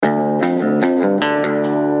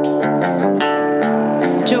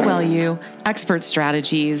revenue, expert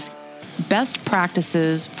strategies, best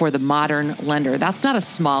practices for the modern lender. That's not a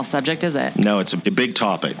small subject, is it? No, it's a big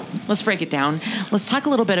topic. Let's break it down. Let's talk a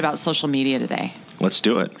little bit about social media today. Let's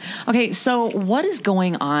do it. Okay, so what is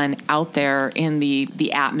going on out there in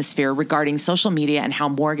the atmosphere regarding social media and how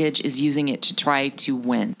mortgage is using it to try to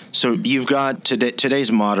win? So you've got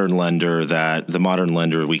today's modern lender, that the modern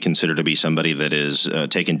lender we consider to be somebody that is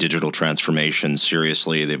taking digital transformation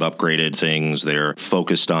seriously. They've upgraded things. They're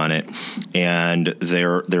focused on it, and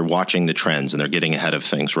they're watching the trends, and they're getting ahead of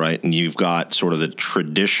things, right? And you've got sort of the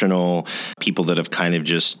traditional people that have kind of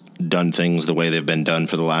just done things the way they've been done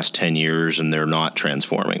for the last 10 years, and they're not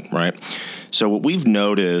transforming, right? So what we've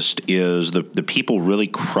noticed is the people really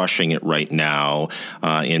crushing it right now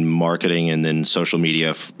in marketing and then social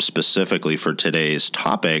media specifically for today's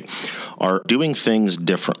topic are doing things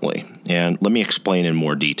differently. And let me explain in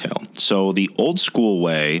more detail. So the old school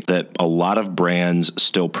way that a lot of brands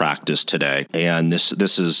still practice today, and this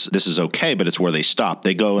is okay, but it's where they stop.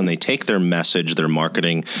 They go and they take their message, their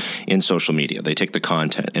marketing in social media. They take the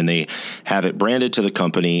content and they have it branded to the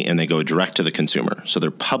company, and they go direct to the consumer. So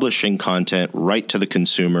they're publishing content right to the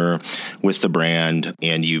consumer with the brand,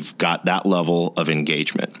 and you've got that level of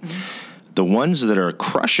engagement. Mm-hmm. The ones that are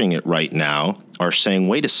crushing it right now are saying,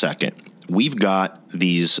 wait a second, we've got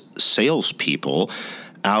these salespeople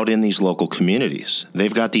out in these local communities.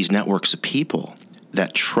 They've got these networks of people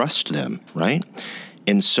that trust them, right?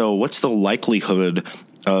 And so what's the likelihood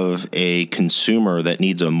of a consumer that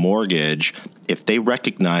needs a mortgage if they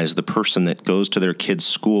recognize the person that goes to their kid's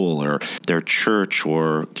school or their church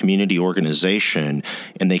or community organization,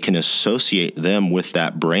 and they can associate them with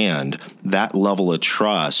that brand? That level of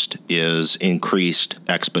trust is increased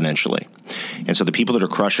exponentially. And so the people that are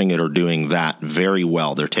crushing it are doing that very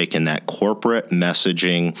well. They're taking that corporate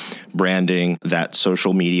messaging, branding, that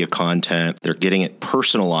social media content. They're getting it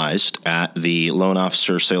personalized at the loan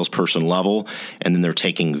officer, salesperson level, and then they're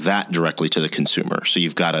taking that directly to the consumer. So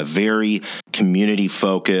you've got a very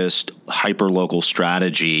community-focused, hyper-local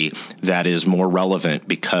strategy that is more relevant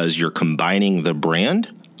because you're combining the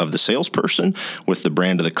brand of the salesperson with the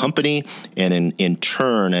brand of the company, and in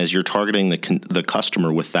turn, as you're targeting the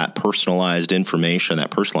customer with that personalized information, that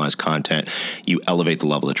personalized content, you elevate the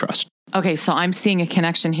level of trust. Okay, so I'm seeing a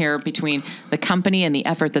connection here between the company and the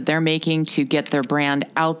effort that they're making to get their brand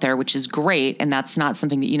out there, which is great, and that's not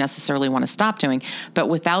something that you necessarily want to stop doing. But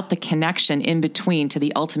without the connection in between to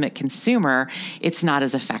the ultimate consumer, it's not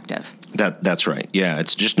as effective. That's right. Yeah,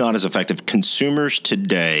 it's just not as effective. Consumers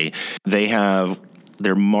today,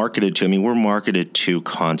 they're marketed to, we're marketed to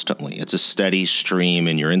constantly. It's a steady stream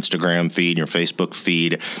in your Instagram feed, your Facebook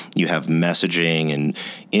feed. You have messaging and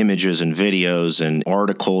images and videos and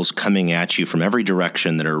articles coming at you from every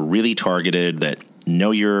direction that are really targeted, that know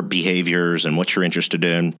your behaviors and what you're interested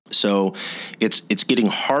in. So it's getting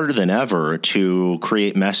harder than ever to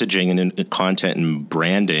create messaging and content and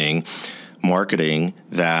branding, marketing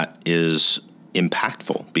that is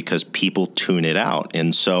impactful because people tune it out.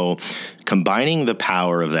 And so combining the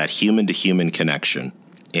power of that human-to-human connection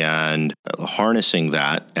and harnessing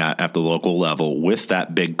that at the local level with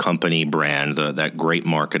that big company brand, that great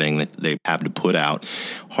marketing that they have to put out,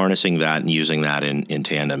 harnessing that and using that in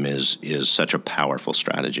tandem is such a powerful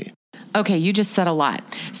strategy. Okay, you just said a lot.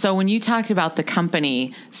 So when you talked about the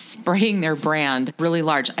company spraying their brand really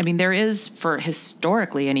large, there is, for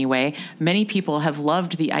historically anyway, many people have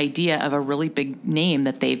loved the idea of a really big name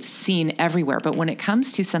that they've seen everywhere. But when it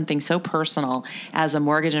comes to something so personal as a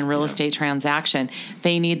mortgage and real estate transaction,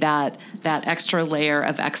 they need that extra layer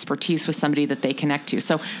of expertise with somebody that they connect to.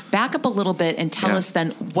 So back up a little bit and tell us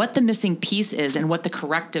then what the missing piece is and what the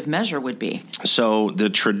corrective measure would be. So the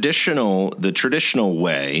traditional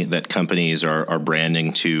way that companies are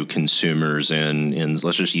branding to consumers in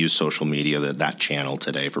let's just use social media, that channel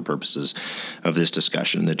today for purposes of this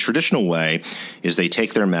discussion. The traditional way is they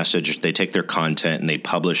take their message, they take their content, and they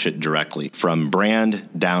publish it directly from brand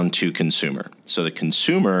down to consumer. So the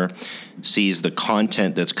consumer sees the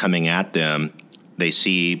content that's coming at them. They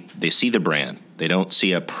see the brand. They don't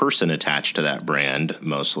see a person attached to that brand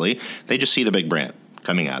mostly. They just see the big brand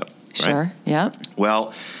coming at them. Right? Sure, yeah.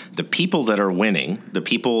 Well, the people that are winning,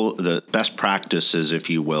 the best practices, if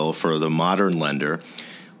you will, for the modern lender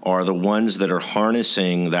are the ones that are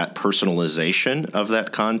harnessing that personalization of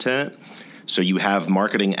that content. So you have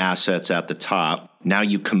marketing assets at the top. Now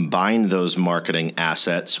you combine those marketing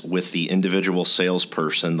assets with the individual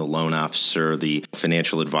salesperson, the loan officer, the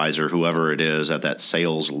financial advisor, whoever it is at that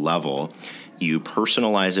sales level. you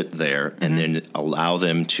personalize it there, and then allow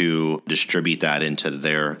them to distribute that into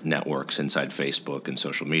their networks inside Facebook and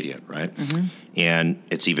social media, right? And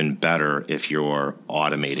it's even better if you're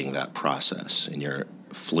automating that process and you're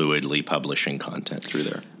fluidly publishing content through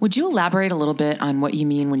there. Would you elaborate a little bit on what you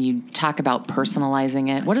mean when you talk about personalizing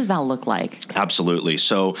it? What does that look like? Absolutely.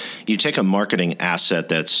 So you take a marketing asset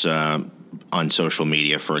that's on social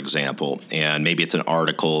media, for example, and maybe it's an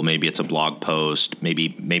article, maybe it's a blog post,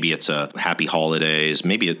 maybe it's a happy holidays,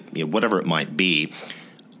 maybe whatever it might be.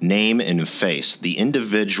 Name and face. The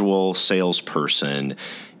individual salesperson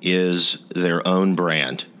is their own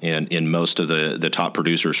brand. And in most of the top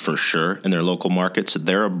producers, for sure, in their local markets,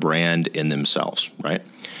 they're a brand in themselves, right?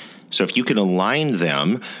 So if you can align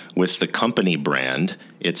them with the company brand,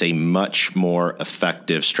 it's a much more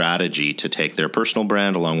effective strategy to take their personal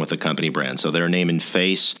brand along with the company brand. So their name and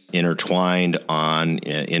face intertwined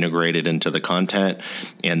integrated into the content.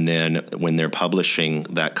 And then when they're publishing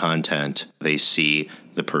that content, they see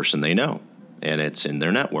the person they know. And it's in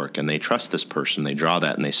their network, and they trust this person. They draw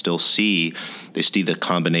that, and they see the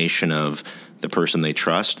combination of the person they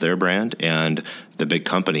trust, their brand, and the big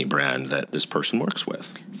company brand that this person works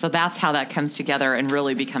with. So that's how that comes together and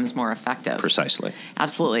really becomes more effective. Precisely.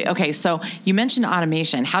 Absolutely. Okay, so you mentioned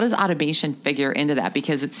automation. How does automation figure into that?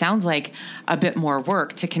 Because it sounds like a bit more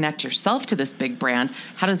work to connect yourself to this big brand.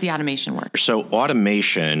 How does the automation work? So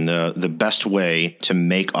automation, the best way to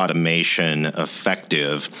make automation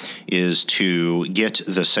effective is to get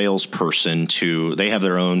the salesperson they have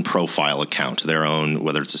their own profile account, their own,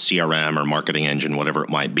 whether it's a CRM or marketing engine, whatever it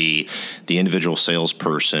might be. The individual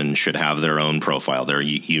salesperson should have their own profile, their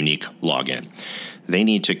unique login. They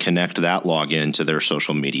need to connect that login to their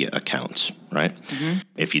social media accounts, right?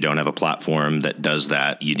 If you don't have a platform that does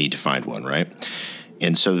that, you need to find one, right?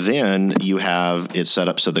 And so then you have it set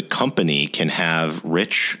up so the company can have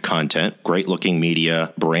rich content, great looking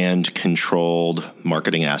media, brand controlled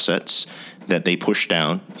marketing assets that they push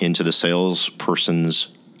down into the salesperson's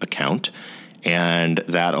account. And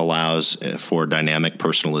that allows for dynamic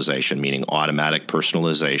personalization, meaning automatic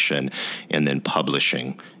personalization, and then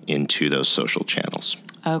publishing into those social channels.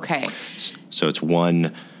 Okay. So it's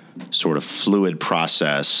one sort of fluid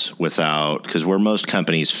process because where most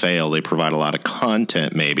companies fail, they provide a lot of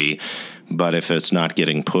content maybe, but if it's not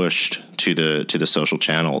getting pushed to the social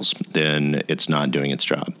channels, then it's not doing its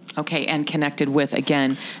job. Okay, and connected with,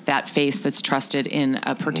 again, that face that's trusted in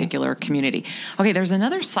a particular community. Okay, there's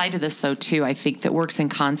another side to this, though, too, I think, that works in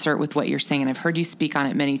concert with what you're saying, and I've heard you speak on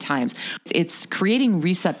it many times. It's creating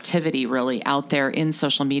receptivity, really, out there in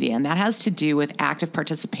social media, and that has to do with active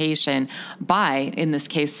participation by, in this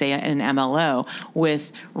case, say, an MLO,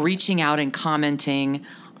 with reaching out and commenting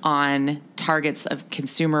on targets of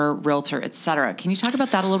consumer, realtor, et cetera. Can you talk about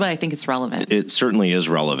that a little bit? I think it's relevant. It certainly is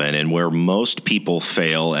relevant. And where most people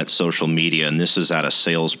fail at social media, and this is at a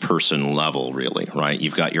salesperson level, really, right?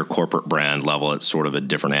 You've got your corporate brand level. It's sort of a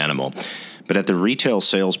different animal. But at the retail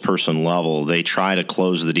salesperson level, they try to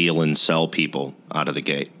close the deal and sell people out of the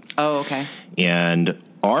gate. Oh, okay. And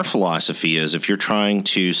our philosophy is if you're trying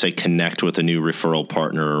to, say, connect with a new referral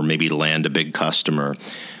partner or maybe land a big customer,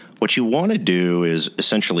 what you want to do is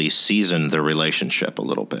essentially season the relationship a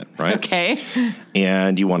little bit, right? Okay.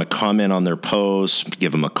 And you want to comment on their posts,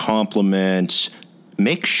 give them a compliment,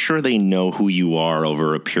 make sure they know who you are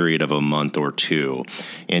over a period of a month or two,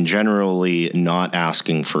 and generally not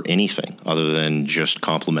asking for anything other than just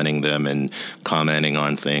complimenting them and commenting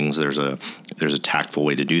on things. There's a tactful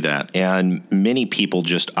way to do that. And many people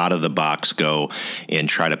just out of the box go and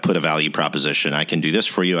try to put a value proposition. I can do this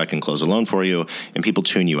for you. I can close a loan for you. And people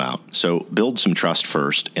tune you out. So build some trust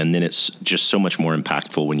first. And then it's just so much more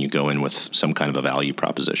impactful when you go in with some kind of a value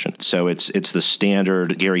proposition. So it's the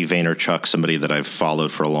standard. Gary Vaynerchuk, somebody that I've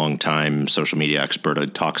followed for a long time, social media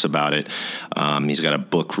expert, talks about it. He's got a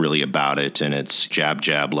book really about it. And it's jab,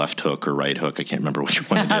 jab, left hook or right hook. I can't remember which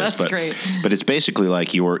one it is. That's great. But it's basically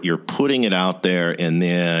like you're putting it out there, and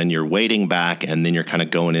then you're waiting back, and then you're kind of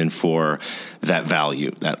going in for that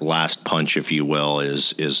value. That last punch, if you will,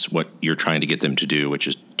 is what you're trying to get them to do, which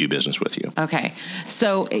is do business with you. Okay.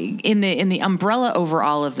 So in the umbrella over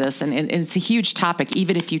all of this, and it's a huge topic,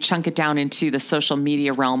 even if you chunk it down into the social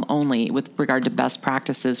media realm only with regard to best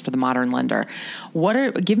practices for the modern lender,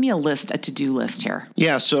 give me a to-do list here.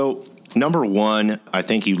 Yeah. So number one, I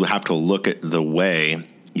think you have to look at the way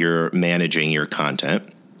you're managing your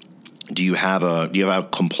content. Do you have a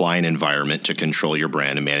compliant environment to control your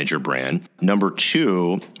brand and manage your brand? Number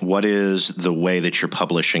two, what is the way that you're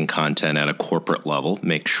publishing content at a corporate level?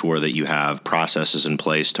 Make sure that you have processes in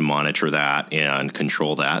place to monitor that and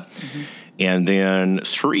control that. Mm-hmm. And then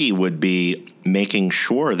three would be making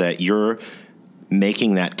sure that you're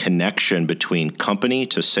making that connection between company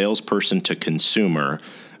to salesperson to consumer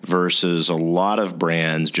versus a lot of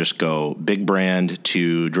brands just go big brand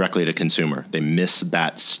to directly to consumer. They miss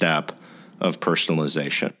that step of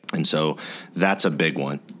personalization. And so that's a big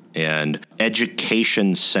one. And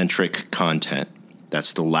education-centric content.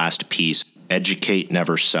 That's the last piece. Educate,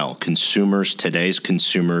 never sell. Today's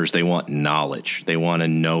consumers, they want knowledge. They want to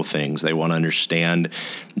know things. They want to understand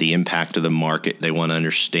the impact of the market. They want to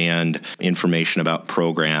understand information about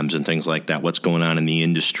programs and things like that, what's going on in the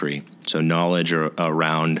industry. So knowledge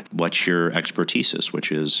around what your expertise is,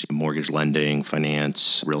 which is mortgage lending,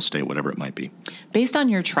 finance, real estate, whatever it might be. Based on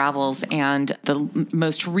your travels and the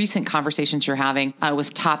most recent conversations you're having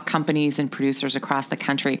with top companies and producers across the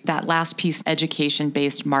country, that last piece,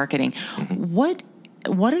 education-based marketing,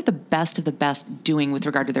 what are the best of the best doing with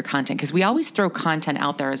regard to their content? Because we always throw content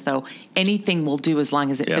out there as though anything will do as long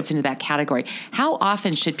as it fits into that category. How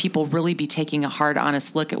often should people really be taking a hard,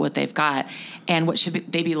 honest look at what they've got, and what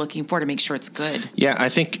should they be looking for to make sure it's good? Yeah, I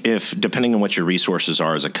think depending on what your resources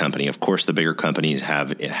are as a company, of course, the bigger companies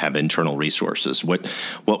have internal resources. What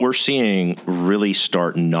we're seeing really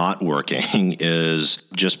start not working is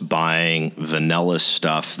just buying vanilla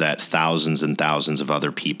stuff that thousands and thousands of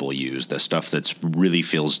other people use, the stuff that's really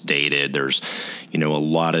feels dated. There's, a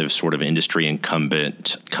lot of sort of industry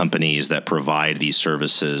incumbent companies that provide these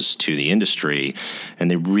services to the industry, and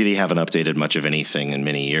they really haven't updated much of anything in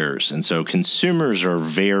many years. And so consumers are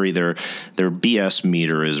their BS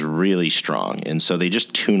meter is really strong. And so they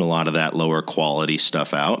just tune a lot of that lower quality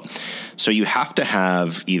stuff out. So you have to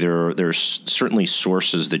have there's certainly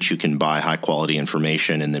sources that you can buy high quality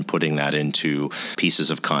information and then putting that into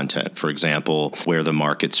pieces of content. For example, where the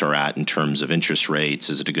markets are at in terms of interest rates,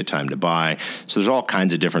 is it a good time to buy? So there's all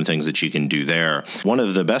kinds of different things that you can do there. One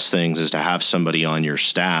of the best things is to have somebody on your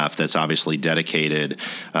staff that's obviously dedicated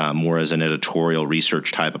more as an editorial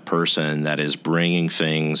research type of person that is bringing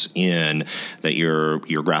things in that your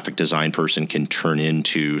graphic design person can turn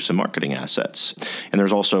into some marketing assets. And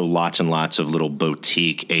there's also lots and lots of little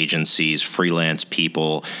boutique agencies, freelance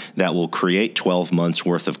people that will create 12 months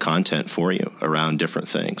worth of content for you around different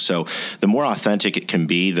things. So the more authentic it can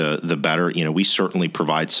be, the better. We certainly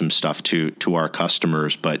provide some stuff to our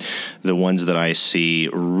customers, but the ones that I see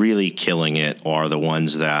really killing it are the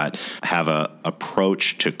ones that have a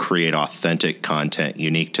approach to create authentic content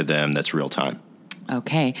unique to them that's real time.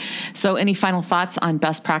 Okay. So any final thoughts on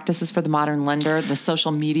best practices for the modern lender, the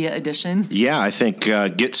social media edition? Yeah, I think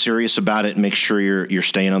get serious about it and make sure you're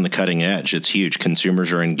staying on the cutting edge. It's huge.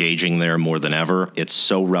 Consumers are engaging there more than ever. It's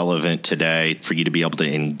so relevant today for you to be able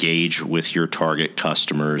to engage with your target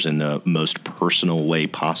customers in the most personal way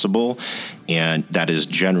possible. And that is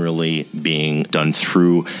generally being done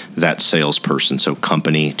through that salesperson. So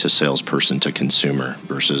company to salesperson to consumer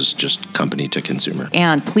versus just company to consumer.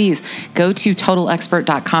 And please go to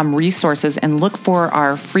TotalExpert.com resources and look for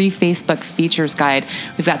our free Facebook features guide.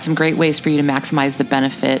 We've got some great ways for you to maximize the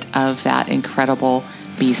benefit of that incredible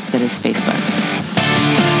beast that is Facebook.